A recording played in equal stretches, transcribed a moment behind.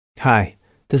Hi,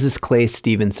 this is Clay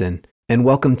Stevenson, and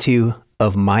welcome to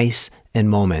Of Mice and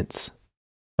Moments,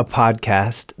 a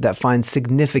podcast that finds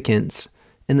significance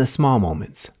in the small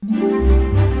moments.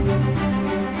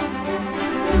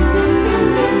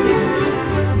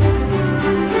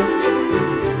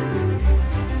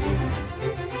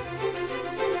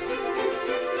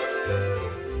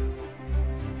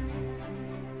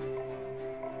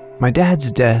 My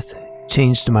dad's death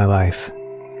changed my life.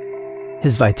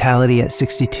 His vitality at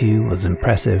 62 was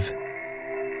impressive.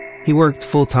 He worked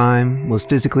full-time, was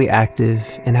physically active,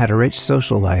 and had a rich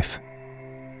social life.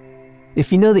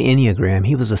 If you know the Enneagram,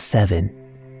 he was a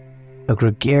 7, a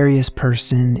gregarious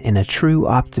person and a true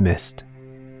optimist.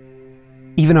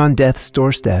 Even on death's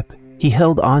doorstep, he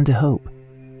held on to hope.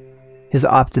 His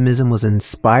optimism was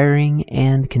inspiring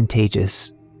and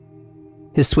contagious.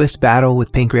 His swift battle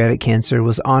with pancreatic cancer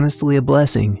was honestly a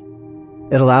blessing.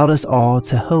 It allowed us all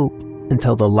to hope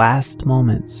until the last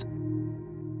moments.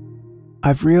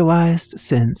 I've realized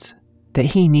since that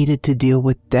he needed to deal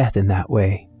with death in that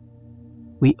way.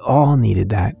 We all needed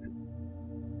that.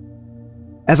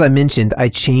 As I mentioned, I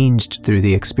changed through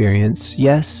the experience.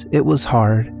 Yes, it was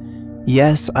hard.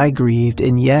 Yes, I grieved.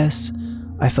 And yes,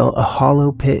 I felt a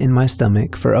hollow pit in my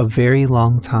stomach for a very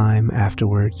long time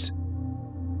afterwards.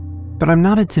 But I'm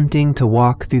not attempting to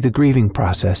walk through the grieving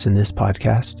process in this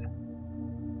podcast.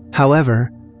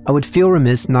 However, I would feel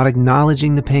remiss not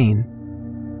acknowledging the pain.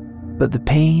 But the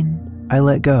pain, I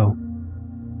let go.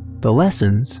 The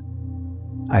lessons,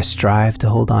 I strive to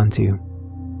hold on to.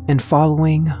 And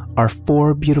following are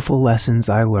 4 beautiful lessons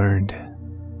I learned.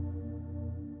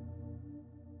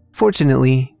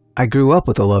 Fortunately, I grew up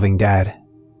with a loving dad.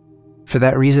 For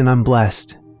that reason, I'm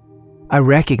blessed. I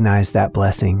recognize that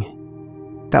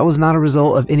blessing. That was not a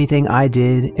result of anything I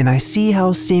did, and I see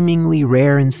how seemingly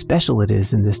rare and special it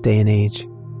is in this day and age.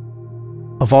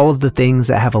 Of all of the things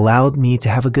that have allowed me to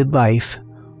have a good life,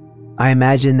 I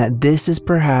imagine that this is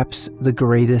perhaps the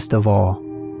greatest of all.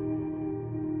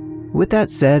 With that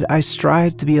said, I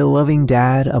strive to be a loving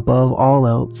dad above all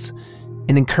else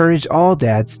and encourage all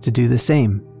dads to do the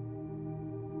same.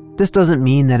 This doesn't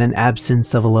mean that an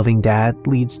absence of a loving dad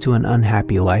leads to an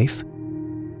unhappy life,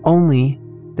 only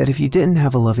that if you didn't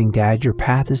have a loving dad, your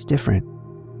path is different,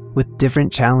 with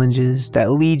different challenges that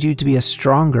lead you to be a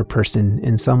stronger person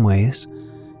in some ways,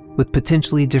 with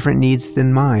potentially different needs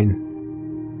than mine.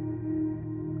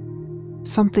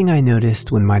 Something I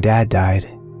noticed when my dad died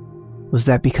was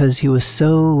that because he was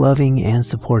so loving and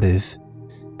supportive,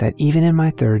 that even in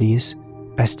my 30s,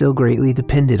 I still greatly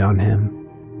depended on him.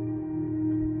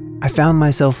 I found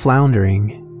myself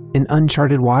floundering in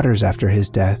uncharted waters after his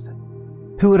death.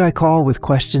 Who would I call with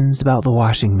questions about the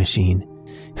washing machine?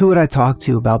 Who would I talk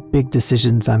to about big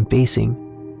decisions I'm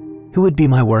facing? Who would be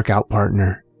my workout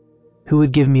partner? Who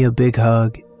would give me a big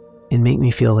hug and make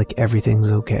me feel like everything's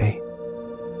okay?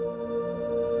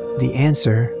 The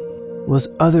answer was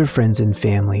other friends and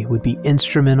family would be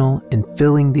instrumental in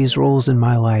filling these roles in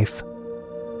my life.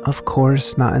 Of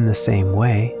course, not in the same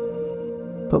way,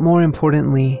 but more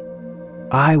importantly,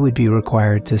 I would be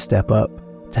required to step up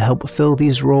to help fill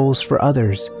these roles for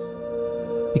others.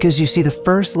 Because you see, the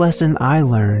first lesson I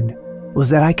learned was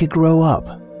that I could grow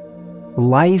up.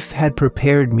 Life had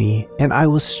prepared me, and I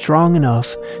was strong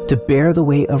enough to bear the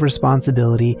weight of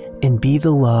responsibility and be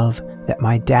the love that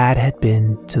my dad had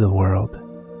been to the world.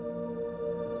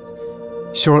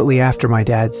 Shortly after my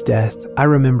dad's death, I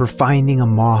remember finding a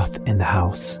moth in the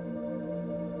house.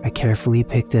 I carefully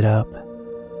picked it up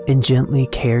and gently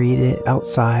carried it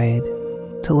outside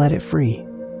to let it free.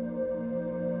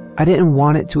 I didn't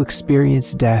want it to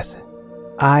experience death.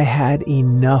 I had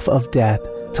enough of death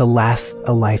to last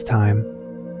a lifetime.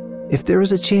 If there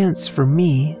was a chance for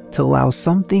me to allow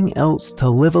something else to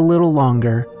live a little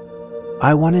longer,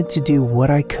 I wanted to do what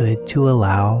I could to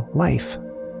allow life.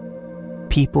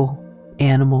 People,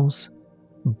 animals,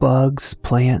 bugs,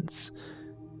 plants.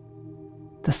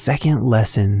 The second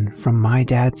lesson from my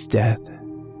dad's death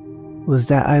was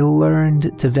that I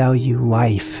learned to value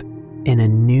life in a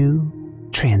new,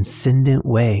 transcendent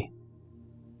way.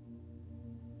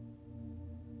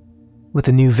 With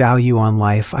a new value on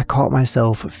life, I caught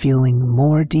myself feeling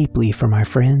more deeply for my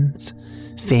friends,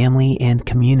 family, and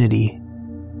community.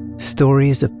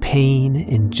 Stories of pain,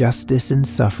 injustice, and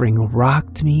suffering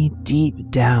rocked me deep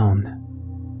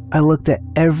down. I looked at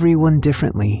everyone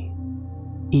differently.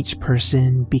 Each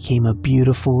person became a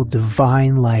beautiful,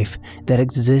 divine life that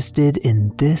existed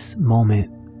in this moment.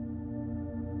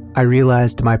 I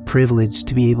realized my privilege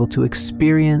to be able to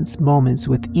experience moments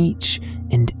with each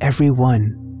and every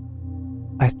one.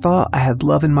 I thought I had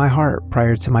love in my heart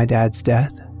prior to my dad's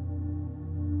death.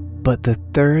 But the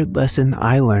third lesson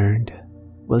I learned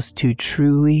was to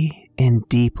truly and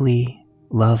deeply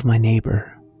love my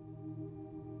neighbor.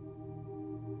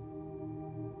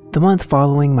 The month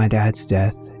following my dad's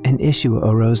death, an issue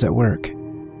arose at work.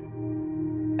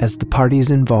 As the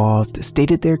parties involved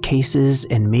stated their cases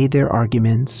and made their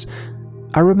arguments,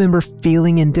 I remember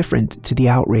feeling indifferent to the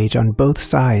outrage on both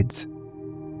sides.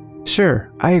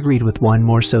 Sure, I agreed with one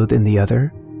more so than the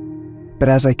other, but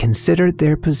as I considered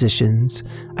their positions,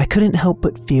 I couldn't help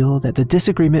but feel that the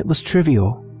disagreement was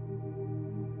trivial.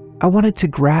 I wanted to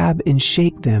grab and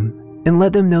shake them and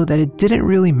let them know that it didn't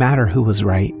really matter who was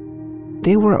right.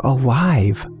 They were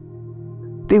alive.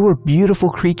 They were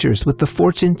beautiful creatures with the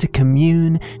fortune to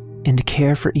commune and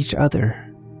care for each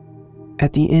other.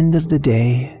 At the end of the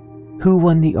day, who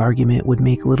won the argument would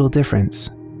make little difference.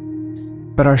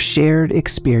 But our shared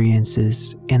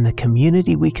experiences and the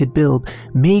community we could build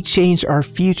may change our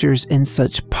futures in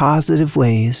such positive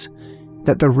ways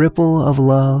that the ripple of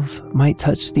love might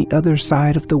touch the other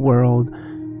side of the world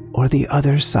or the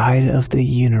other side of the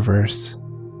universe.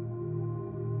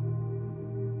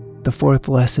 The fourth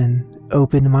lesson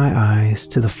opened my eyes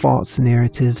to the false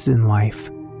narratives in life.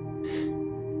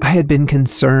 I had been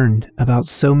concerned about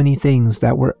so many things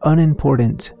that were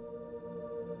unimportant,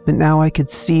 but now I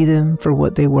could see them for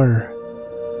what they were,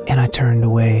 and I turned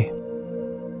away.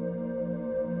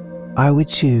 I would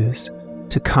choose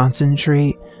to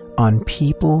concentrate on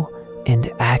people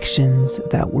and actions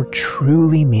that were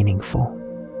truly meaningful.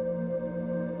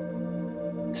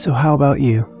 So how about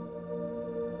you?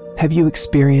 Have you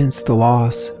experienced the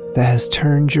loss that has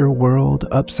turned your world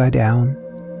upside down?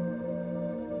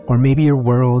 Or maybe your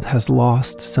world has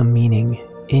lost some meaning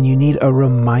and you need a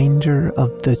reminder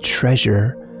of the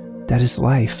treasure that is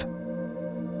life.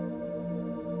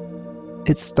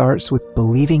 It starts with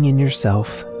believing in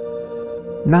yourself.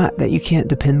 Not that you can't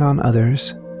depend on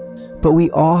others, but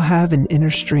we all have an inner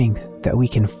strength that we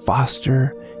can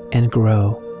foster and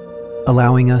grow,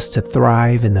 allowing us to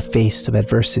thrive in the face of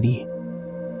adversity.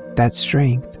 That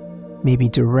strength may be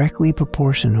directly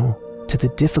proportional to the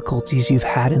difficulties you've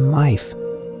had in life.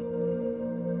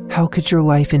 How could your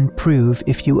life improve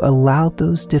if you allowed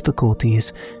those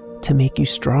difficulties to make you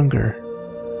stronger?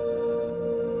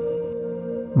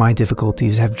 My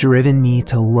difficulties have driven me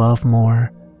to love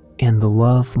more and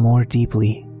love more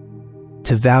deeply,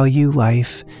 to value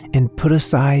life and put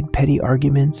aside petty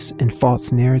arguments and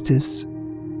false narratives.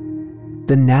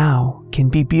 The now can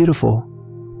be beautiful,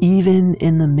 even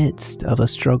in the midst of a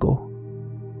struggle.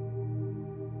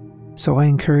 So I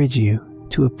encourage you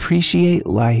to appreciate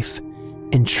life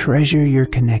and treasure your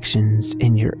connections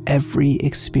in your every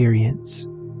experience,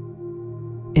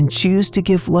 and choose to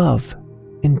give love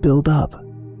and build up.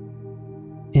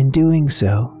 In doing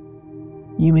so,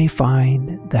 you may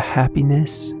find the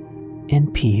happiness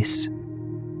and peace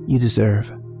you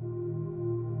deserve.